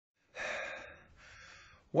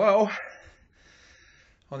Well,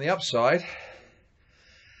 on the upside,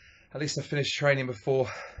 at least I finished training before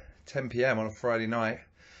 10 p.m. on a Friday night.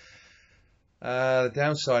 The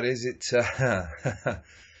downside is it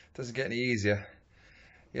doesn't get any easier.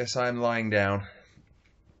 Yes, I am lying down,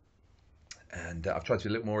 and I've tried to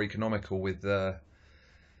be a little more economical with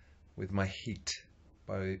my heat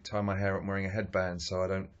by tying my hair up and wearing a headband so I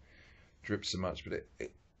don't drip so much, but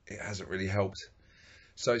it hasn't really helped.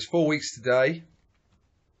 So it's 4 weeks today,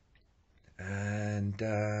 and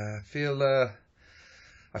I feel a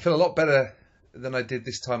lot better than I did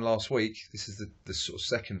this time last week. This is the sort of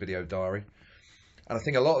second video diary, and I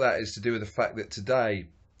think a lot of that is to do with the fact that today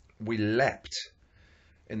we leapt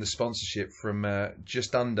in the sponsorship from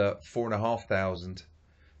just under £4,500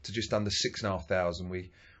 to just under £6,500.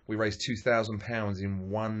 We raised £2,000 in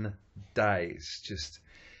one day.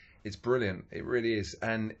 It's brilliant. It really is,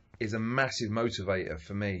 and is a massive motivator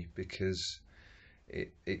for me because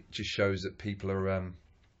it just shows that people are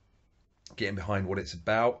getting behind what it's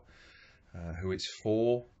about, who it's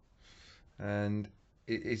for, and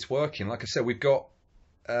it's working. Like I said, we've got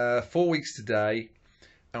 4 weeks today,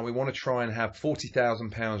 and we want to try and have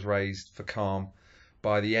 £40,000 raised for Calm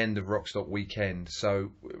by the end of Rockstock weekend.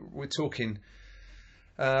 So we're talking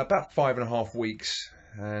about 5.5 weeks,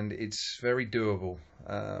 and it's very doable.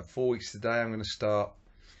 4 weeks today, I'm going to start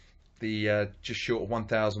the just short of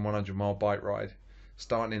 1,100 mile bike ride,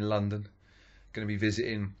 starting in London. Going to be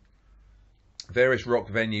visiting various rock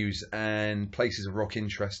venues and places of rock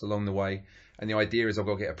interest along the way, and the idea is I've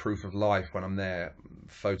got to get a proof of life when I'm there,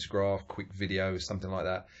 photograph, quick video, something like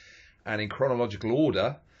that. And in chronological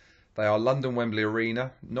order, they are London Wembley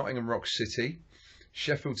Arena, Nottingham Rock City,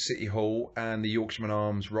 Sheffield City Hall, and the Yorkshireman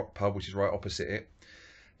Arms Rock Pub, which is right opposite it.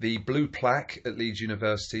 The Blue Plaque at Leeds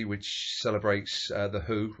University, which celebrates The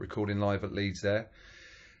Who recording live at Leeds there.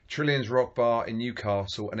 Trillian's Rock Bar in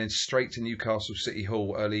Newcastle, and then straight to Newcastle City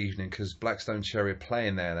Hall early evening because Blackstone Cherry are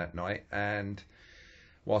playing there that night. And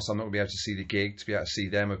whilst I'm not going to be able to see the gig, to be able to see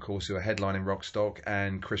them, of course, who are headlining Rockstock,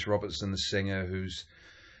 and Chris Robertson, the singer, whose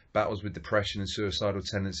battles with depression and suicidal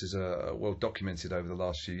tendencies are well documented over the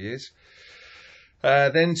last few years.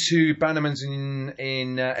 Then to Bannerman's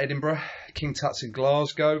in Edinburgh, King Tut's in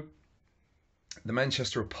Glasgow, the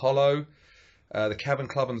Manchester Apollo, the Cavern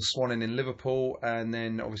Club and the Swan Inn in Liverpool, and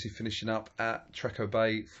then obviously finishing up at Treco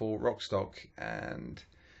Bay for Rockstock. And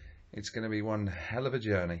it's going to be one hell of a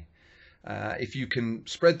journey. If you can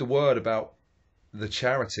spread the word about the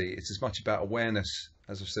charity, it's as much about awareness,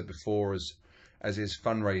 as I've said before, as is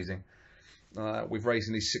fundraising. We've raised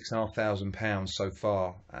nearly £6,500 so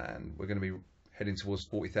far, and we're going to be heading towards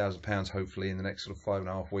 £40,000 hopefully in the next sort of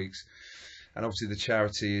 5.5 weeks. And obviously the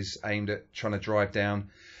charity is aimed at trying to drive down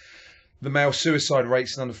the male suicide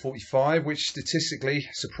rates in under 45, which statistically,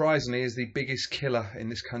 surprisingly, is the biggest killer in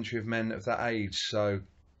this country of men of that age. So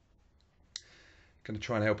going to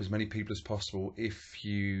try and help as many people as possible if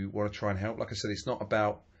you want to try and help. Like I said, it's not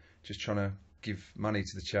about just trying to give money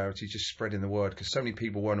to the charity, just spreading the word, because so many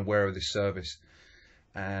people weren't aware of this service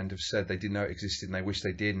and have said they didn't know it existed and they wish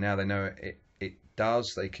they did. Now they know it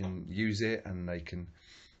does. They can use it and they can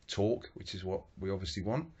talk, which is what we obviously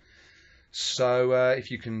want. So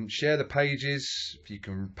if you can share the pages, if you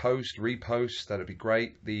can post, repost, that'd be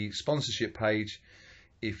great. The sponsorship page,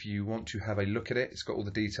 if you want to have a look at it, it's got all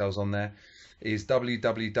the details on there, is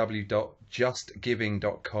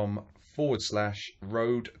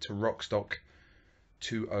www.justgiving.com/road to Rockstock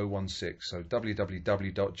 2016. So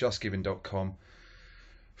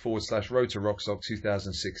www.justgiving.com/road to Rockstock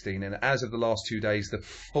 2016. And as of the last 2 days, the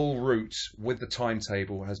full route with the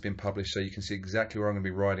timetable has been published, so you can see exactly where I'm going to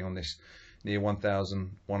be riding on this near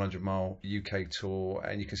 1,100 mile UK tour,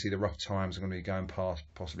 and you can see the rough times I'm going to be going past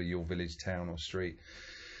possibly your village, town or street.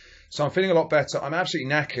 So I'm feeling a lot better. I'm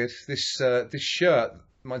absolutely knackered. This shirt,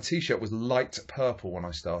 my t-shirt, was light purple when I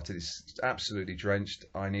started. It's absolutely drenched.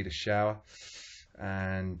 I need a shower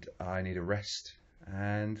and I need a rest.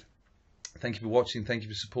 And thank you for watching. Thank you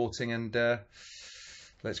for supporting. And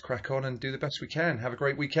let's crack on and do the best we can. Have a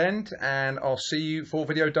great weekend. And I'll see you for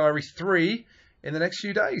video diary 3 in the next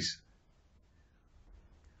few days.